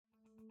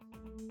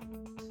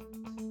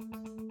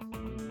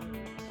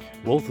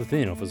Wealth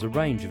Within offers a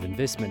range of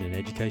investment and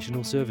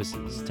educational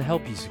services to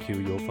help you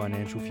secure your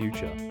financial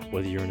future.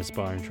 Whether you're an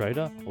aspiring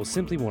trader or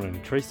simply want to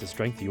increase the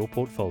strength of your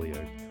portfolio,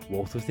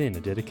 Wealth Within are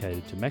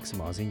dedicated to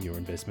maximising your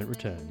investment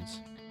returns.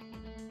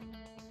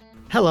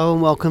 Hello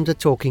and welcome to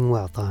Talking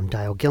Wealth. I'm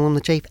Dale Gillam,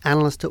 the Chief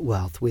Analyst at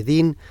Wealth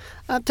Within.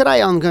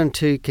 Today I'm going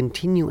to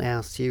continue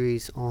our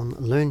series on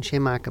Learn Share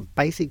Market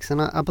Basics,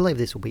 and I believe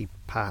this will be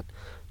part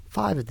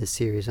 5 of the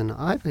series, and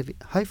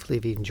hopefully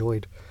if you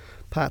enjoyed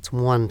parts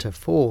 1 to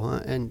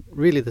 4, and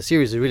really the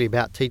series is really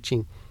about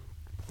teaching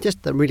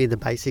just the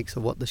basics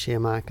of what the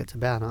share market's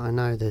about. I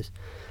know there's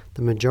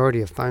the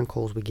majority of phone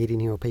calls we get in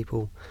here are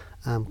people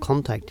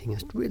contacting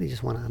us really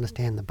just want to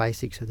understand the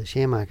basics of the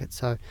share market.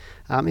 So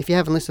if you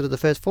haven't listened to the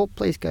first 4,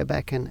 please go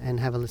back and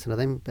have a listen to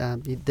them.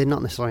 They're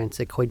not necessarily in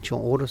sequential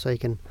order, so you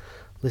can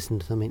listen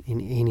to them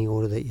in any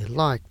order that you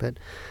like. But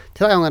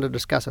today I'm going to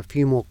discuss a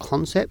few more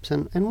concepts,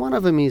 and one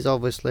of them is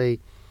obviously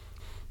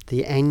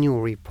the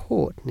annual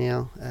report.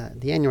 Now,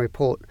 the annual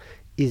report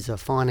is a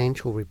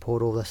financial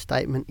report or the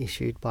statement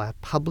issued by a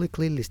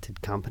publicly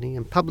listed company,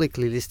 and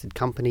publicly listed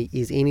company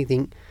is any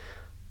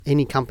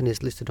company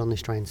that's listed on the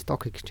Australian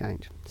Stock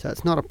Exchange. So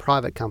it's not a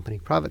private company.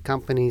 Private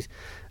companies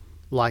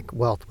like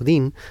Wealth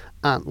Within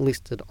aren't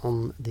listed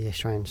on the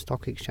Australian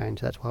Stock Exchange.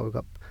 That's why we've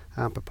got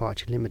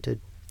Proprietary Limited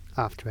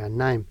after our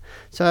name.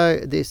 So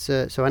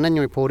an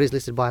annual report is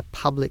listed by a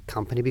public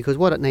company because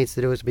what it needs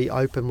to do is be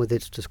open with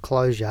its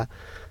disclosure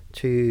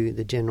to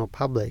the general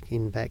public.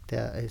 In fact,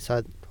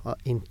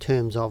 in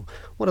terms of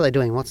what are they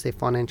doing, what's their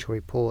financial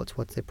reports,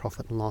 what's their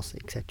profit and loss,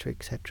 etc.,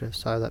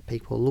 so that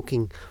people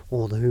looking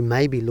or who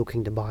may be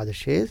looking to buy the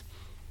shares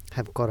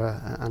have got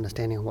an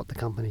understanding of what the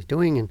company's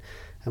doing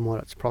and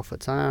what its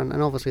profits are.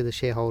 And obviously the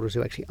shareholders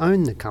who actually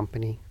own the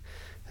company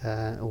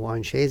or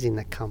own shares in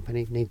that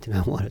company need to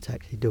know what it's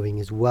actually doing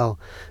as well.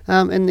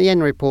 And the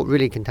annual report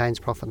really contains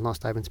profit and loss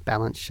statements,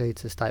 balance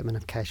sheets, a statement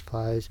of cash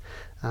flows,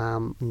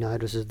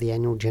 notices of the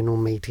annual general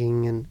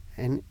meeting,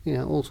 and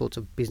all sorts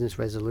of business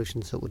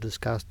resolutions that were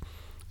discussed,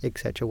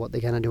 etc., what they're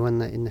going to do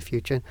in the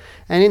future.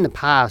 And in the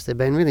past, there've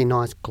been really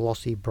nice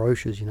glossy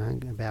brochures,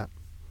 about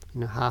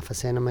half a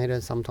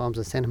centimetre, sometimes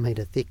a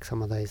centimetre thick,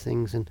 some of those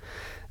things, and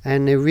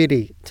they're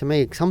really,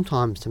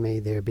 sometimes to me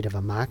they're a bit of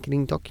a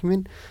marketing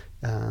document.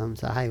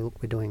 So hey,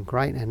 look, we're doing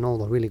great, and all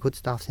the really good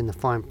stuff's in the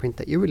fine print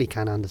that you really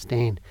can't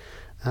understand.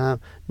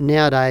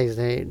 Nowadays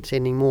they're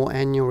sending more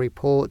annual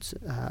reports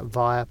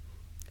via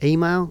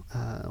email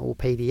or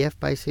PDF,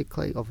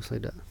 basically, obviously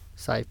to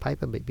save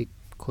paper, but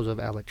because of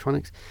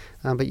electronics,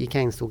 but you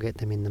can still get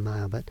them in the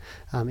mail. But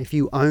if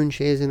you own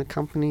shares in a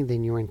company,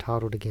 then you're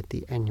entitled to get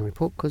the annual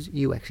report because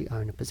you actually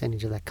own a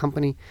percentage of that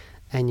company,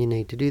 and you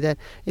need to do that.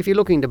 If you're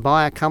looking to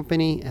buy a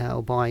company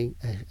or buy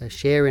a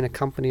share in a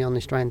company on the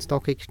Australian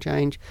Stock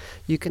Exchange,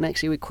 you can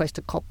actually request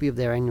a copy of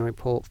their annual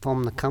report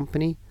from the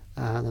company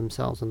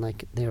themselves, and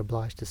they're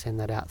obliged to send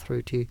that out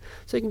through to you,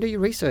 so you can do your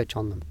research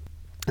on them.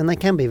 And they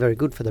can be very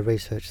good for the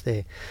research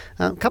there.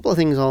 A couple of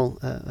things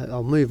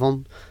I'll move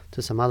on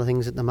to some other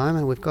things at the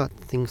moment. We've got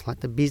things like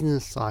the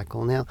business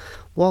cycle. Now,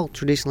 while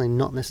traditionally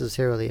not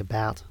necessarily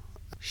about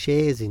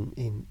shares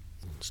in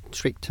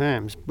strict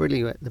terms,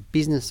 really the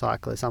business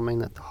cycle is something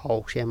that the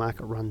whole share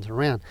market runs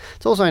around.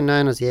 It's also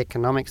known as the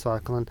economic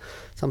cycle, and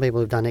some people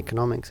who've done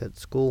economics at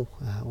school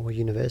or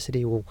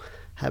university will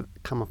have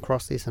come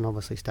across this and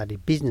obviously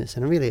studied business.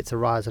 And really it's a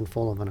rise and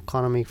fall of an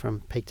economy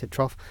from peak to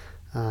trough.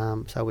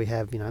 So we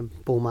have,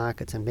 bull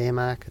markets and bear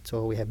markets,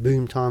 or we have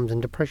boom times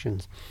and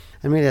depressions.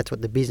 And really that's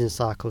what the business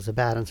cycle is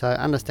about. And so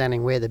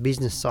understanding where the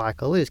business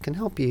cycle is can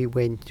help you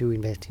when to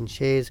invest in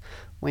shares,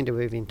 when to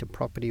move into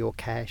property or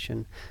cash,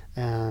 and,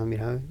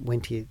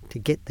 when to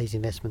get these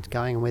investments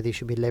going, and whether you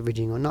should be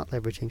leveraging or not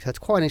leveraging. So it's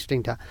quite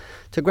interesting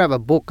to grab a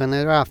book, and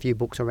there are a few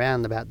books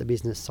around about the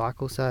business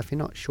cycle. So if you're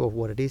not sure of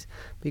what it is,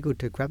 it'd be good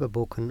to grab a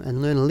book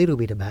and learn a little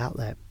bit about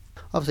that.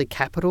 Obviously,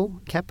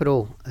 capital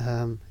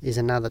is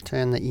another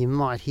term that you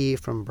might hear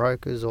from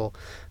brokers or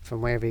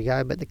from wherever you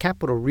go, but the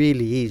capital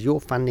really is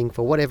your funding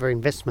for whatever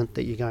investment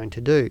that you're going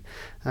to do.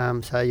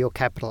 So your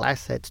capital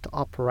assets to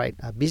operate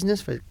a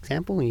business, for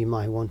example, you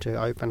might want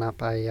to open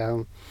up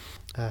a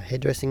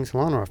hairdressing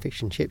salon or a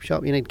fish and chip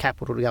shop. You need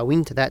capital to go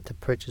into that to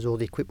purchase all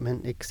the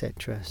equipment,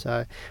 etc.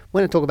 So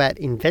when I talk about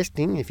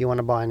investing, if you want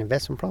to buy an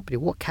investment property,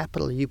 what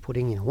capital are you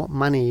putting in? What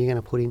money are you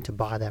going to put in to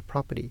buy that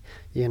property?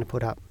 You're going to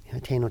put up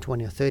 10 or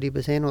 20 or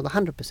 30% or the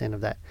 100% of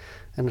that.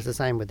 And it's the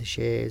same with the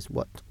shares,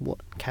 what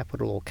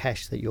capital or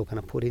cash that you're going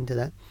to put into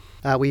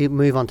that. We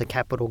move on to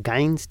capital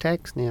gains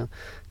tax. Now,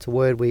 it's a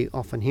word we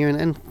often hear,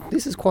 and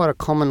this is quite a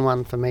common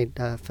one for me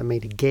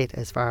to get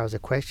as far as a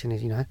question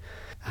is,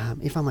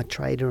 if I'm a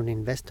trader and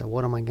investor,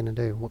 what am I going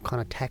to do? What kind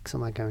of tax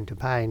am I going to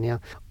pay? Now,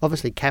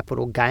 obviously,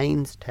 capital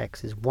gains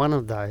tax is one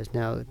of those.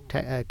 Now,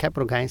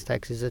 capital gains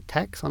tax is a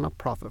tax on a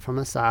profit from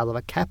the sale of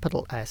a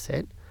capital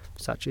asset,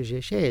 such as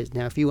your shares.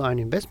 Now, if you own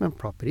investment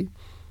property,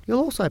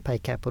 you'll also pay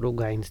capital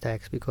gains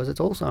tax because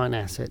it's also an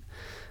asset.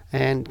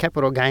 And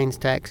capital gains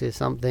tax is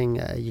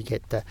something you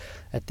get,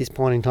 at this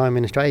point in time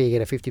in Australia, you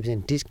get a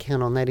 50%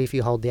 discount on that if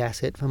you hold the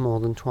asset for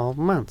more than 12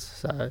 months.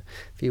 So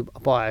if you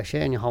buy a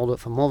share and you hold it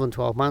for more than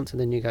 12 months and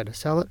then you go to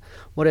sell it,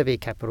 whatever your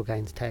capital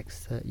gains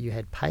tax that you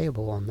had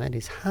payable on that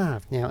is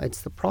halved. Now,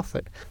 it's the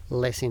profit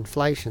less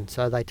inflation,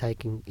 so they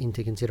take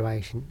into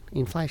consideration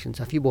inflation.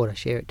 So if you bought a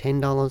share at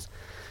 $10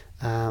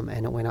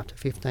 and it went up to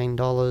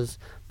 $15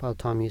 by the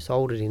time you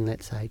sold it in,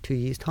 let's say, 2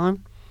 years'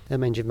 time, that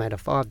means you've made a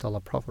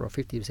 $5 profit or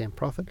 50%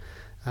 profit.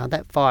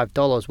 That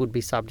 $5 would be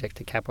subject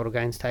to capital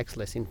gains tax,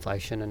 less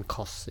inflation and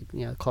costs,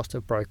 cost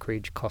of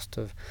brokerage, cost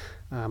of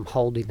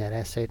holding that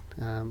asset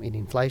in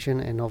inflation,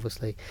 and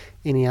obviously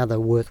any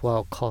other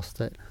worthwhile cost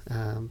that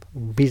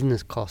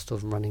business cost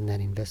of running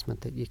that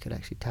investment that you could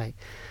actually take.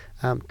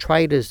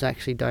 Traders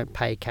actually don't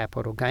pay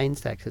capital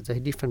gains tax. It's a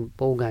different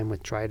ballgame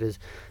with traders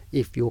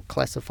if you're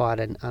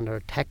classified under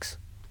a tax.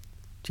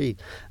 I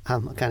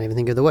can't even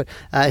think of the word.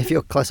 If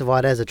you're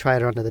classified as a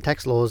trader under the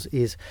tax laws,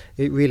 it's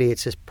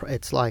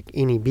like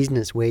any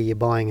business where you're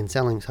buying and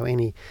selling. So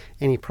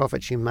any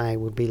profits you made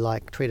would be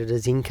like treated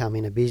as income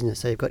in a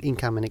business. So you've got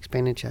income and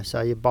expenditure. So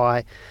you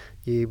buy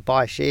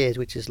shares,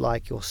 which is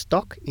like your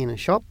stock in a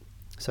shop.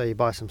 So you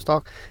buy some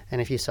stock,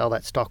 and if you sell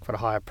that stock for a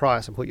higher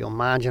price and put your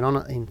margin on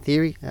it, in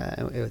theory,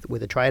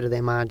 with a trader,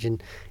 their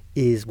margin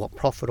is what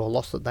profit or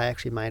loss that they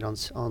actually made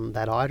on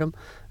that item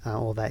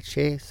or that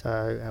share.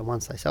 So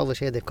once they sell the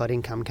share, they've got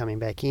income coming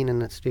back in,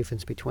 and it's the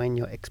difference between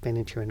your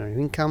expenditure and your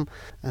income,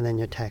 and then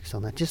your tax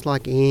on that, just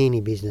like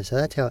any business. So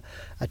that's how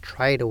a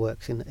trader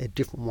works in a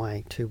different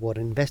way to what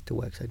an investor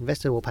works. An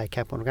investor will pay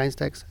capital gains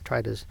tax,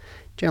 traders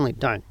generally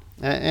don't.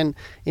 And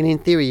in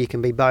theory, you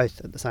can be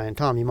both at the same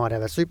time. You might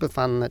have a super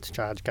fund that's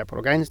charged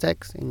capital gains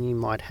tax, and you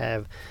might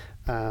have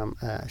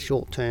a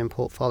short-term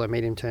portfolio,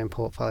 medium-term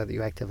portfolio that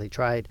you actively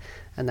trade,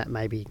 and that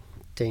may be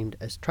deemed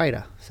as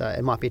trader. So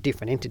it might be a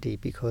different entity,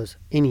 because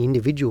any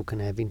individual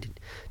can have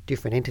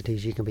different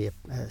entities. You can be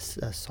a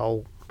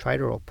sole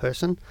trader or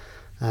person,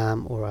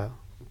 or a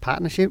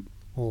partnership,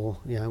 or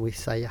we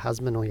say your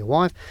husband or your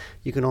wife.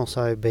 You can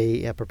also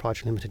be a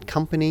proprietary limited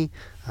company,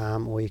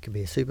 or you could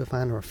be a super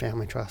fund or a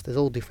family trust. There's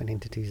all different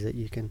entities that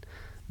you can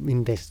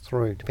invest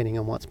through depending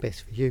on what's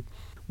best for you.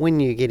 If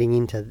you're getting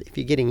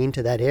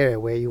into that area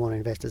where you want to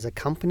invest as a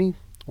company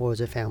or as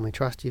a family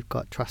trust, you've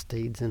got trust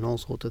deeds and all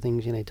sorts of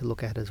things you need to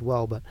look at as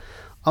well. But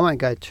I won't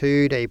go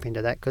too deep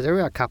into that, because there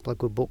are a couple of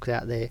good books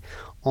out there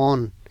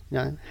on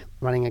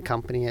running a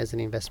company as an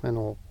investment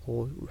or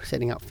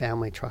setting up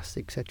family trusts,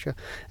 etc.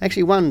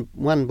 Actually,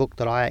 one book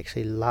that I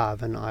actually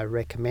love and I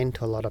recommend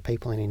to a lot of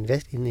people in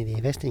the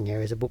investing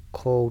area is a book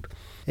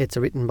it's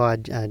written by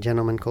a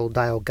gentleman called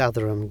Dale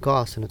Gutherham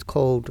Goss, and it's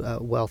called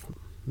Wealth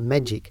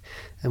Magic.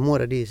 And what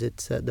it is,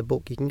 it's the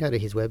book. You can go to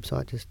his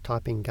website, just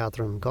type in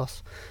Gutherham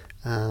Goss.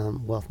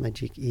 Wealth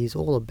Magic is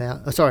all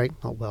about,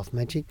 not Wealth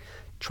Magic,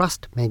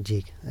 Trust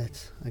Magic.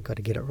 I got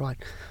to get it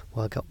right.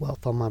 Well, I got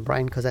wealth on my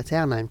brain because that's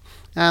our name.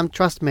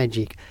 Trust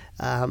Magic.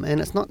 And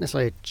it's not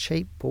necessarily a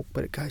cheap book,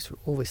 but it goes through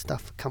all this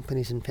stuff for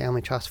companies and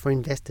family trusts for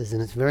investors,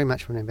 and it's very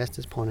much from an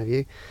investor's point of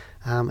view.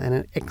 And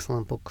an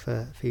excellent book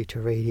for you to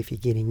read if you're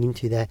getting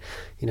into that.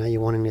 You're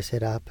wanting to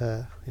set up,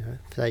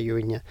 say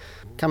you're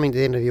coming to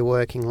the end of your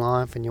working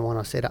life and you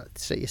want to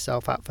set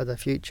yourself up for the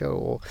future,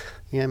 or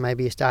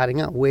maybe you're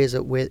starting up. Is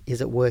it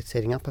worth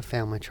setting up a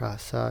family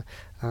trust? So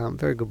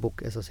very good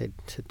book, as I said,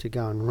 to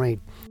go and read.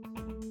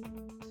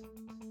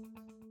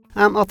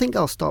 I think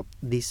I'll stop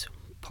this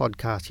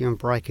podcast here and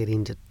break it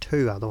into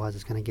two, otherwise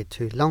it's going to get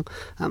too long.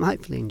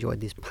 Hopefully you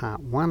enjoyed this part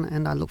one,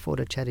 and I look forward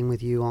to chatting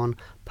with you on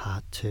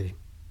part two.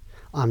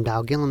 I'm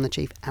Dale Gillam, the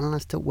Chief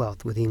Analyst at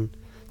Wealth Within.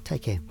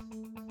 Take care.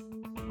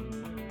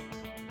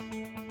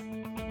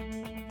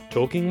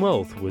 Talking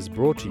Wealth was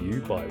brought to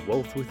you by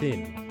Wealth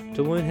Within.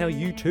 To learn how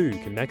you too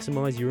can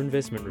maximise your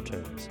investment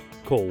returns,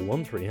 call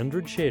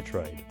 1300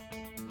 ShareTrade.